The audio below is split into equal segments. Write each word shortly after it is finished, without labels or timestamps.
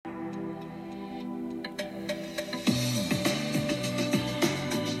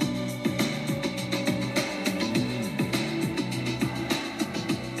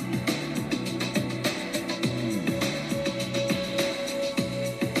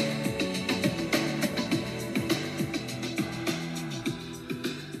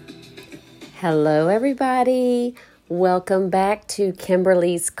Hello, everybody. Welcome back to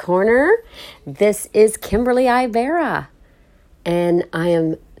Kimberly's Corner. This is Kimberly Ibera, and I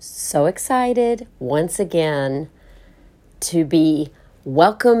am so excited once again to be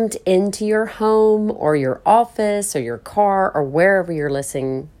welcomed into your home or your office or your car or wherever you're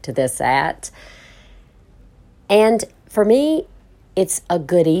listening to this at. And for me, it's a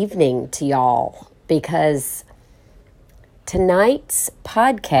good evening to y'all because tonight's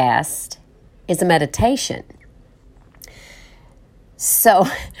podcast is a meditation. So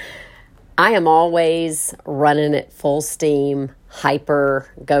I am always running at full steam, hyper,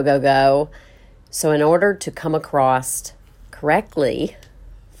 go, go, go. So in order to come across correctly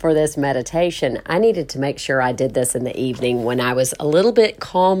for this meditation, I needed to make sure I did this in the evening when I was a little bit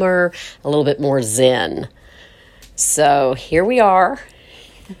calmer, a little bit more zen. So here we are.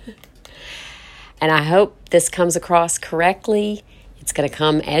 And I hope this comes across correctly. It's going to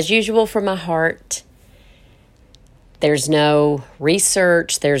come as usual from my heart. There's no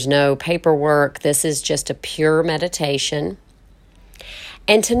research. There's no paperwork. This is just a pure meditation.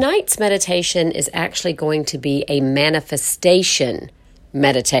 And tonight's meditation is actually going to be a manifestation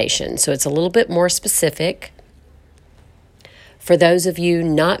meditation. So it's a little bit more specific. For those of you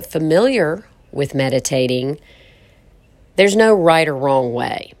not familiar with meditating, there's no right or wrong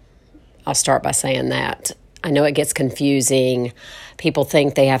way. I'll start by saying that. I know it gets confusing. People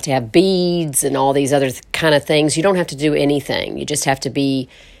think they have to have beads and all these other kind of things. You don't have to do anything. You just have to be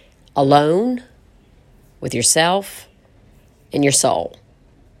alone with yourself and your soul.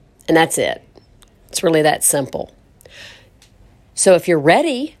 And that's it. It's really that simple. So if you're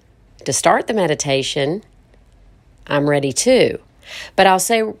ready to start the meditation, I'm ready too. But I'll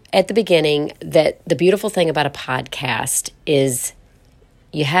say at the beginning that the beautiful thing about a podcast is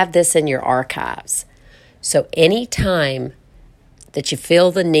you have this in your archives. So anytime that you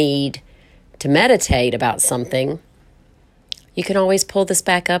feel the need to meditate about something, you can always pull this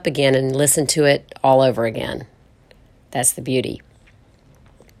back up again and listen to it all over again. That's the beauty.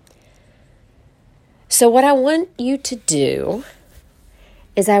 So what I want you to do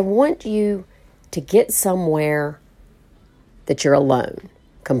is I want you to get somewhere that you're alone,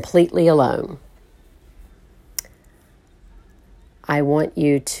 completely alone. I want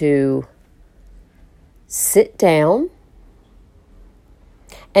you to sit down.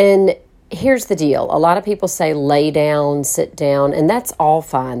 And here's the deal. A lot of people say lay down, sit down, and that's all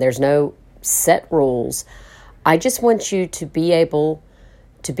fine. There's no set rules. I just want you to be able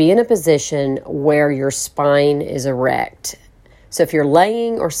to be in a position where your spine is erect. So if you're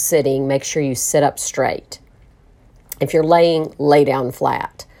laying or sitting, make sure you sit up straight. If you're laying, lay down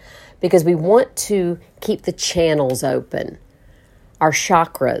flat. Because we want to keep the channels open. Our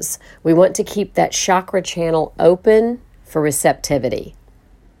chakras. We want to keep that chakra channel open for receptivity.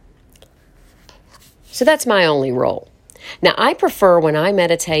 So that's my only rule. Now, when I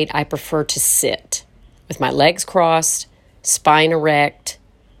meditate, I prefer to sit with my legs crossed, spine erect,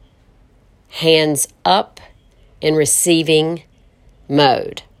 hands up in receiving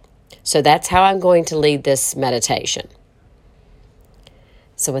mode. So that's how I'm going to lead this meditation.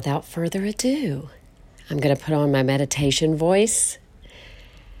 So without further ado, I'm going to put on my meditation voice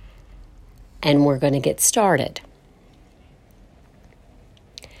and we're going to get started.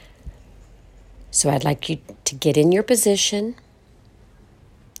 So I'd like you to get in your position,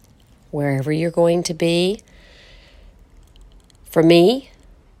 wherever you're going to be. For me,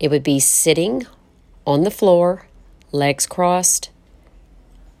 it would be sitting on the floor, legs crossed,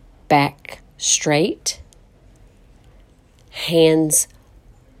 back straight, hands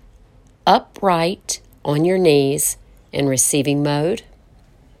upright on your knees in receiving mode.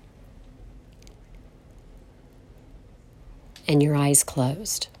 And your eyes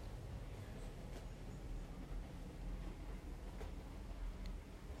closed.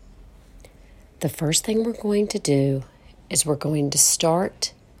 The first thing we're going to do is we're going to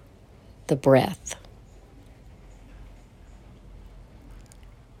start the breath.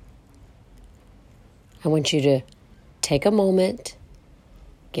 I want you to take a moment,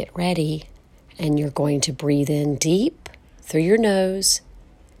 get ready, and you're going to breathe in deep through your nose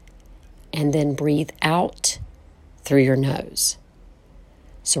and then breathe out through your nose.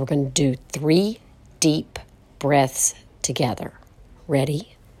 So we're going to do 3 deep breaths together.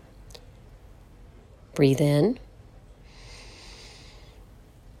 Ready? Breathe in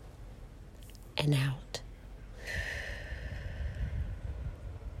and out.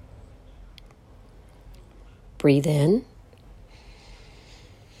 Breathe in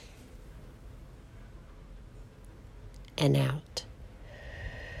and out.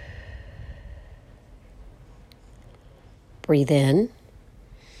 Breathe in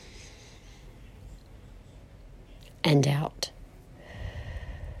and out.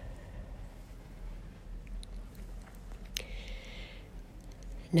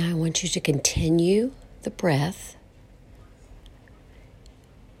 Now I want you to continue the breath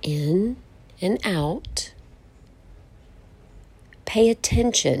in and out. Pay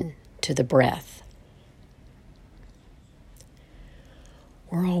attention to the breath.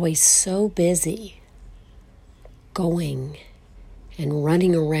 We're always so busy going and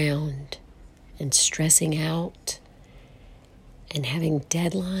running around and stressing out and having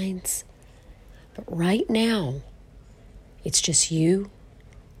deadlines. But right now, it's just you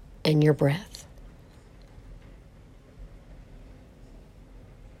and your breath.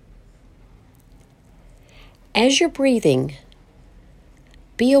 As you're breathing,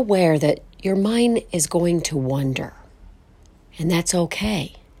 be aware that your mind is going to wander, and that's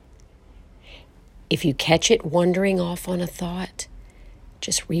okay. If you catch it wandering off on a thought,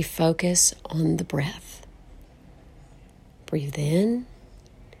 just refocus on the breath. Breathe in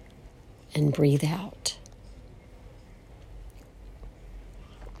and breathe out.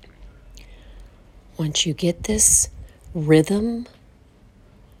 Once you get this rhythm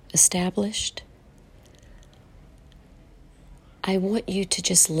established, I want you to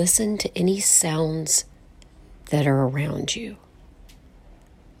just listen to any sounds that are around you.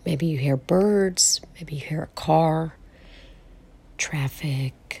 Maybe you hear birds, maybe you hear a car,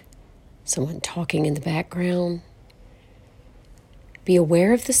 traffic, someone talking in the background. Be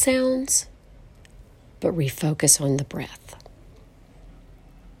aware of the sounds, but refocus on the breath.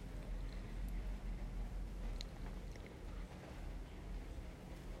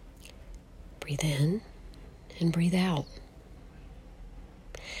 Breathe in and breathe out.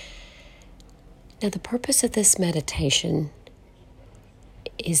 Now, the purpose of this meditation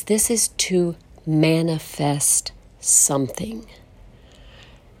is to manifest something.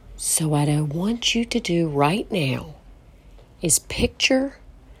 So what I want you to do right now is picture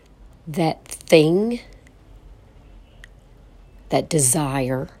that thing, that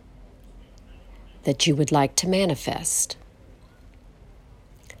desire that you would like to manifest.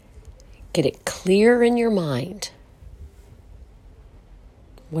 Get it clear in your mind.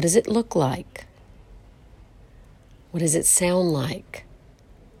 What does it look like? What does it sound like?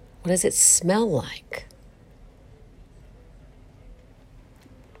 What does it smell like?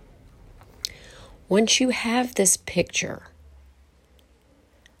 Once you have this picture,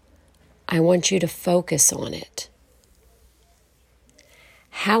 I want you to focus on it.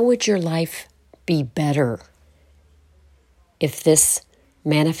 How would your life be better if this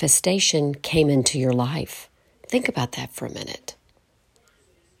manifestation came into your life? Think about that for a minute.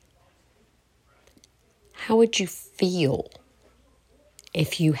 How would you feel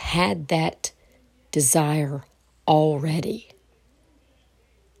if you had that desire already?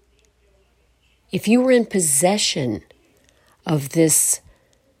 If you were in possession of this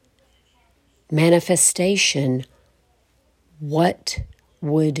manifestation, what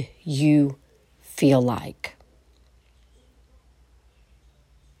would you feel like?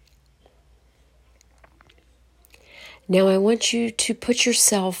 Now I want you to put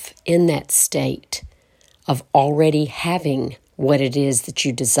yourself in that state of already having what it is that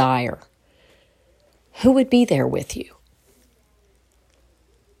you desire. Who would be there with you?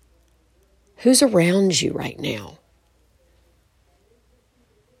 Who's around you right now?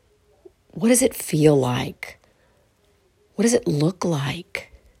 What does it feel like? What does it look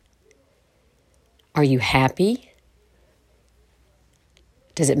like? Are you happy?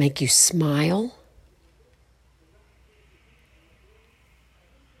 Does it make you smile?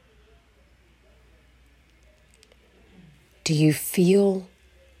 Do you feel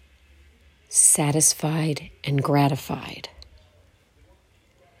satisfied and gratified?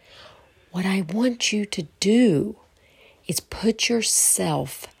 What I want you to do is put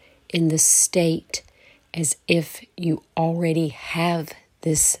yourself in the state as if you already have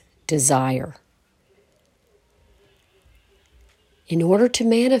this desire. In order to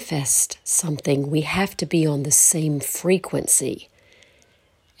manifest something, we have to be on the same frequency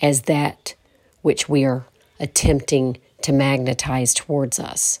as that which we are attempting to magnetize towards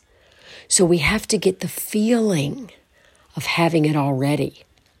us. So we have to get the feeling of having it already.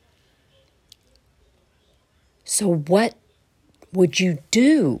 So what would you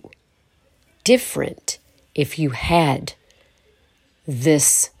do different if you had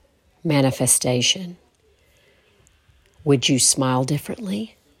this manifestation? Would you smile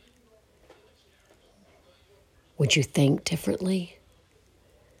differently? Would you think differently?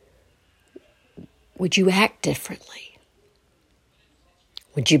 Would you act differently?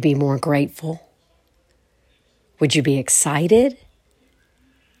 Would you be more grateful? Would you be excited?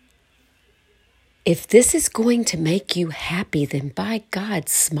 If this is going to make you happy, then by God,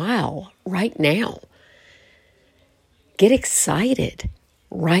 smile right now. Get excited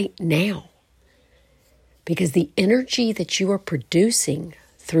right now. Because the energy that you are producing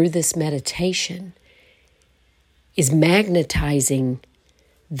through this meditation is magnetizing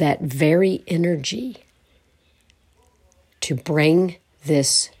that very energy to bring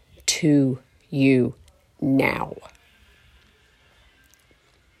this to you now.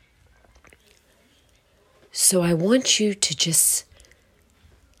 So I want you to just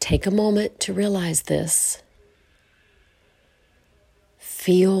take a moment to realize this.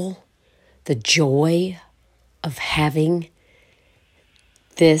 Feel the joy of having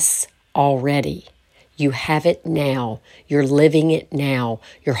this already. You have it now. You're living it now.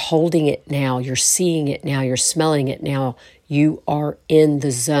 You're holding it now. You're seeing it now. You're smelling it now. You are in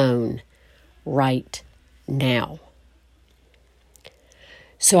the zone right now.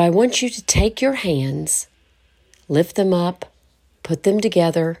 So I want you to take your hands, lift them up, put them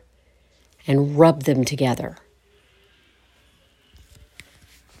together, and rub them together.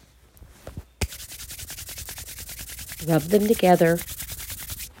 Rub them together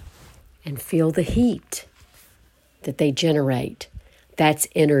and feel the heat that they generate. That's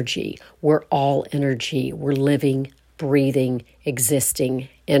energy. We're all energy. We're living, breathing, existing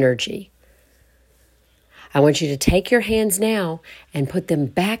energy. I want you to take your hands now and put them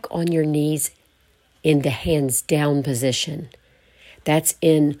back on your knees in the hands down position. That's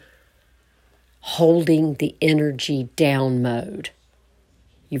in holding the energy down mode.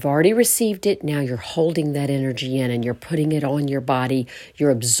 You've already received it. Now you're holding that energy in and you're putting it on your body. You're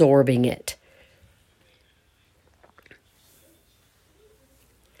absorbing it.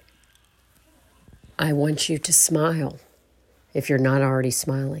 I want you to smile if you're not already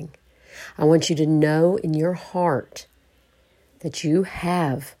smiling. I want you to know in your heart that you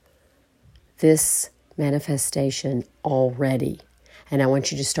have this manifestation already. And I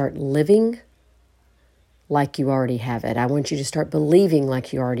want you to start living like you already have it. I want you to start believing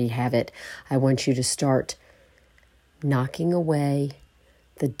like you already have it. I want you to start knocking away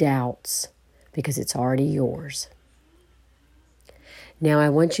the doubts because it's already yours. Now I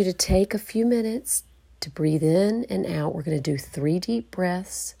want you to take a few minutes to breathe in and out. We're going to do 3 deep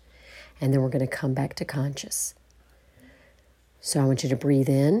breaths and then we're going to come back to conscious. So I want you to breathe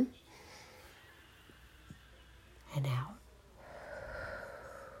in and out.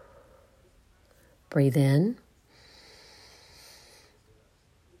 Breathe in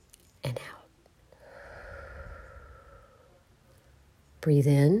and out. Breathe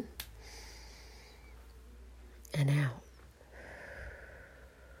in and out.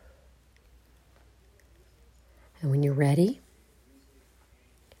 And when you're ready,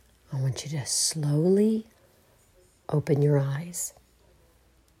 I want you to slowly open your eyes.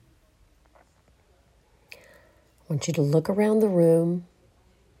 I want you to look around the room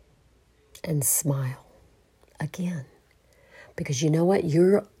and smile again. Because you know what?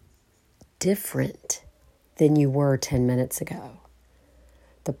 You're different than you were 10 minutes ago.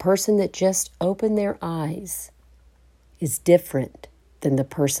 The person that just opened their eyes is different than the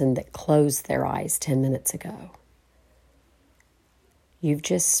person that closed their eyes 10 minutes ago. You've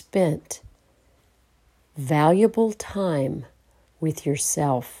just spent valuable time with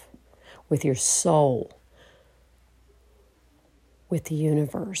yourself, with your soul, with the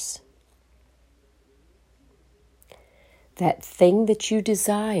universe. That thing that you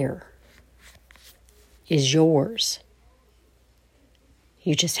desire is yours.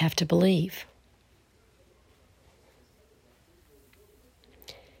 You just have to believe.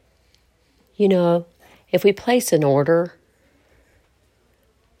 You know, if we place an order,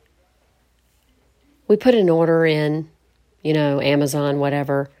 we put an order in, Amazon,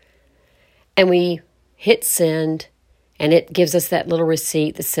 whatever, and we hit send, and it gives us that little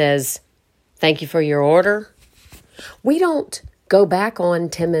receipt that says, "Thank you for your order." We don't go back on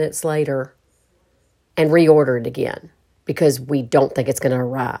 10 minutes later and reorder it again because we don't think it's going to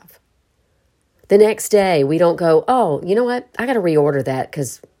arrive. The next day, we don't go, "Oh, you know what? I got to reorder that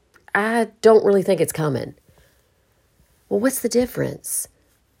because I don't really think it's coming." Well, what's the difference?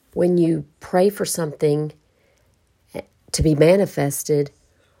 When you pray for something to be manifested,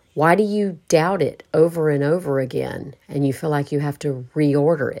 why do you doubt it over and over again and you feel like you have to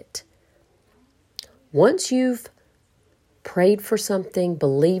reorder it? Once you've prayed for something,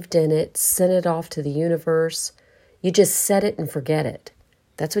 believed in it, sent it off to the universe, you just set it and forget it.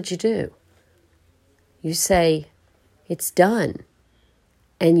 That's what you do. You say, "It's done."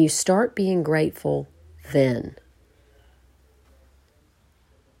 And you start being grateful then.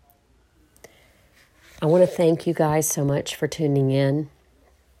 I want to thank you guys so much for tuning in.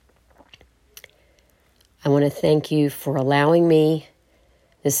 want to thank you for allowing me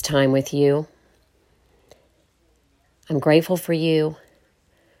this time with you. I'm grateful for you.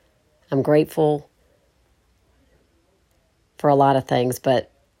 I'm grateful for a lot of things,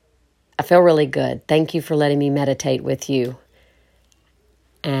 but I feel really good. Thank you for letting me meditate with you.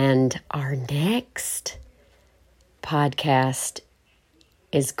 And our next podcast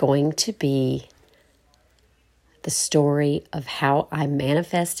is going to be the story of how I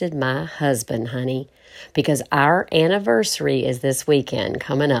manifested my husband, honey, because our anniversary is this weekend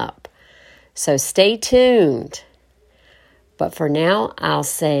coming up. So stay tuned. But for now, I'll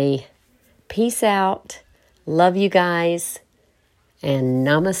say peace out, love you guys, and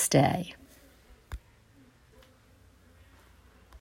namaste.